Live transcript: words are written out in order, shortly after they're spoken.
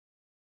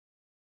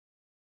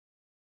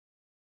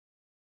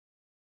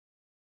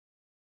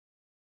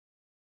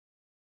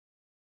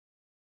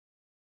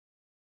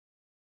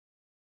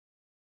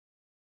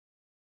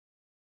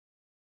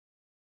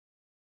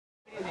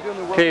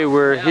Okay,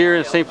 we're here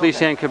in St.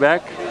 Félicien,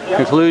 Quebec.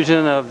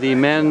 Conclusion of the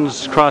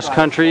men's cross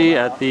country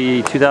at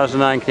the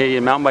 2009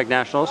 Canadian Mountain Bike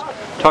Nationals.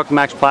 Talked to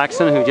Max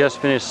Plaxton, who just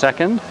finished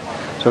second.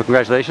 So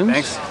congratulations.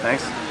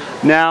 Thanks.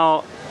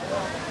 Now,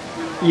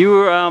 you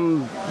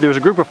were, there was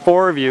a group of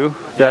 4 of you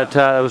that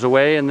was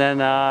away, and then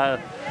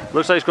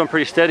looks like it's going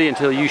pretty steady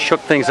until you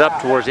shook things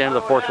up towards the end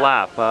of the 4th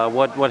lap.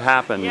 What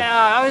happened? Yeah,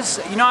 I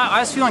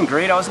was feeling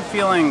great. I wasn't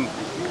feeling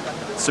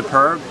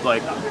superb,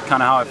 like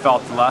kind of how I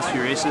felt the last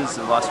few races,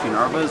 the last few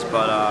Norbas,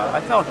 but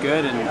I felt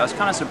good, and I was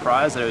kind of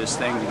surprised that it was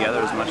staying together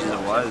as much as it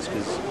was,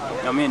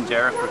 because me and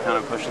Derek were kind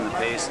of pushing the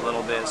pace a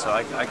little bit, so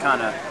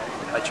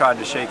I tried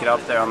to shake it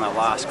up there on that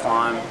last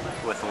climb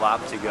with a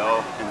lap to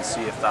go and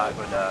see if that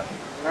would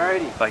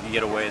if I could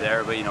get away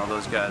there, but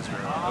those guys were,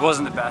 it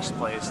wasn't the best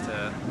place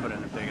to put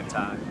in a big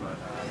attack,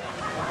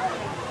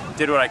 but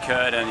did what I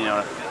could, and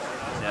yeah,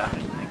 I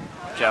think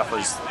Jeff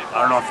was,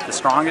 I don't know if the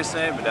strongest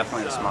today, but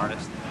definitely the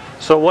smartest.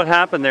 So what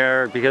happened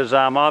there? Because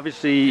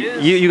obviously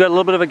you got a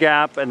little bit of a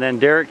gap, and then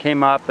Derek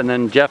came up, and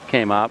then Jeff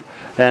came up,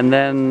 and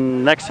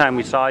then next time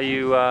we saw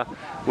you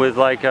with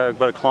like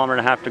about 1.5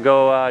 kilometers to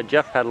go,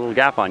 Jeff had a little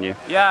gap on you.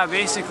 Yeah,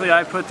 basically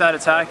I put that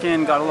attack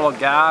in, got a little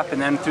gap, and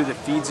then through the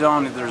feed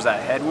zone there's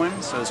that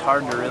headwind, so it's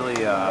hard to really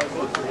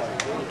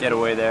get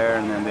away there,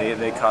 and then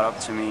they caught up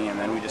to me, and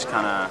then we just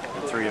kind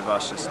of, the 3 of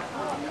us just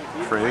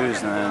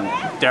cruised, and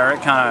then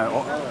Derek kind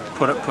of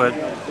put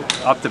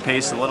up the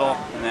pace a little,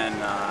 and then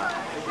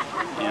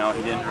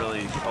he didn't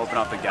really open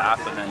up the gap,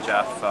 but then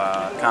Jeff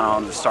kind of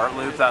on the start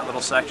loop, that little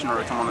section where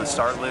we come on the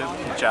start loop,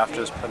 Jeff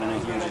just put in a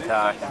huge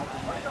attack.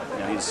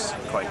 He's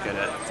quite good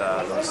at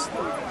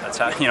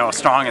those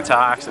strong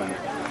attacks, and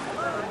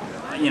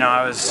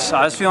I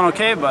was feeling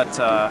okay, but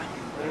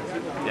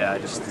yeah, I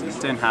just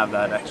didn't have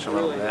that extra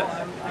little bit.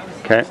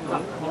 Okay.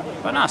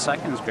 But no,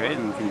 second's great,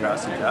 and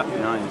congrats to Jeff.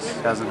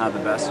 He hasn't had the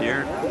best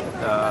year,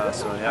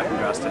 so yeah,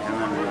 congrats to him,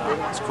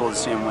 and it's cool to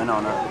see him win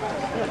on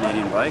a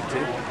Canadian bike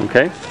too.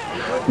 Okay.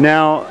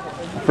 Now,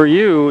 for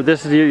you,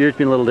 this year's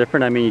been a little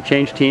different. I mean, you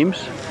changed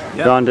teams,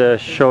 gone to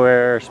Show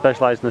Air,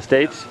 specialized in the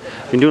States.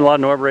 Been doing a lot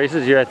of Norb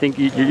races. I think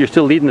you're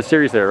still leading the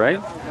series there, right?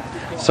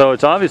 So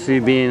it's obviously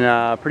been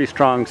a pretty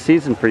strong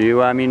season for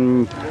you. I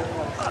mean,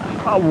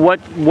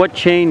 what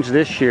changed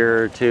this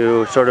year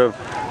to sort of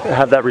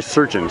have that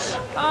resurgence?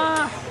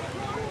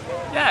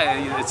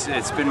 Yeah,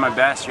 it's been my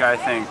best year, I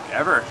think,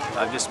 ever.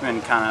 I've just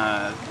been kind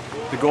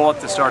of, the goal at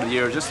the start of the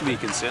year was just to be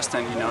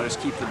consistent, just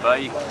keep the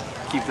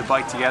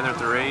bike together at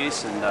the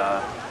race, and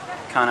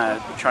kind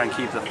of try and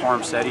keep the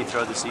form steady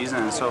throughout the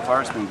season, and so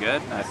far it's been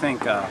good. I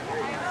think the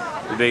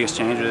biggest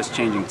change is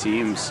changing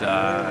teams.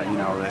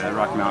 The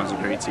Rocky Mountain's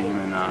a great team,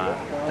 and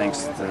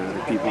thanks to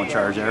the people in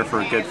charge there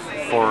for a good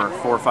 4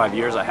 or 5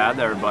 years I had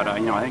there, but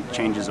I think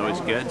change is always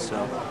good, so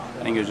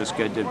I think it was just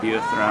good to be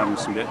around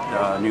some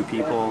new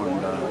people,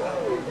 and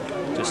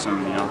just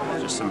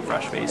some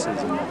fresh faces.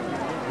 And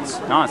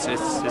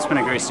it's been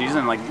a great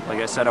season. Like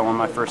I said, I won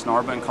my first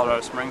Norba in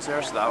Colorado Springs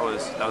there, so that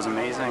was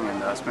amazing,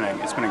 and it's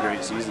been a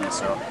great season.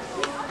 So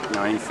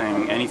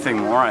anything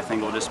more, I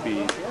think will just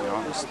be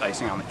just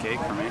icing on the cake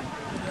for me.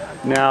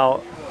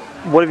 Now,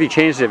 what have you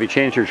changed? Have you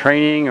changed your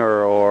training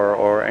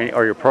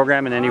or your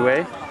program in any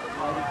way?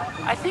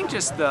 I think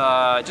just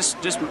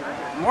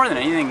more than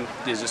anything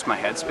is just my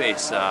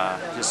headspace.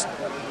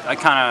 I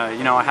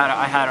kind of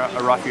I had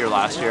a rough year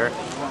last year,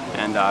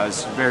 and I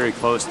was very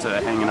close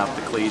to hanging up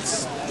the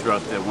cleats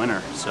throughout the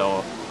winter. So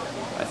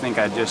I think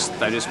I just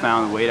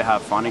found a way to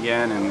have fun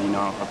again, and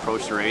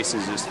approach the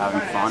races just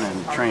having fun,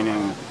 and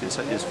training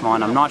is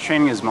fun. I'm not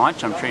training as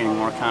much. I'm training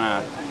more kind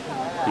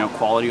of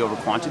quality over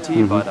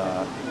quantity, but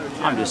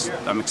I'm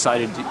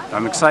excited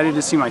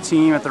to see my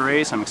team at the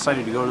race. I'm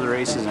excited to go to the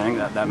races. I think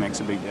that makes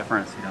a big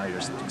difference. You're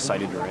just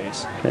excited to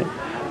race. Okay.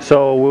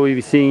 So will we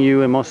be seeing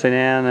you in Mont Saint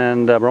Anne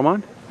and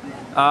Bromont?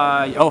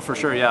 Oh, for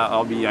sure. Yeah,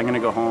 I'm going to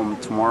go home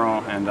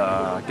tomorrow and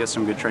get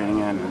some good training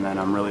in, and then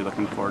I'm really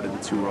looking forward to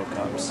the 2 World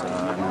Cups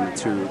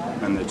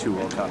and the two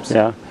World Cups.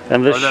 Yeah,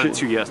 and or the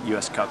 2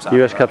 US Cups.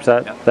 US Cups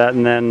that,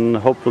 and then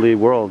hopefully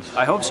Worlds.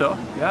 I hope so.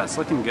 Yeah, it's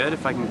looking good.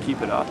 If I can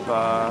keep it up,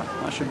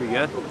 that should be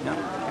good.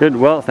 Yeah. Good.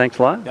 Well, thanks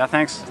a lot. Yeah,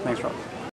 thanks, Rob.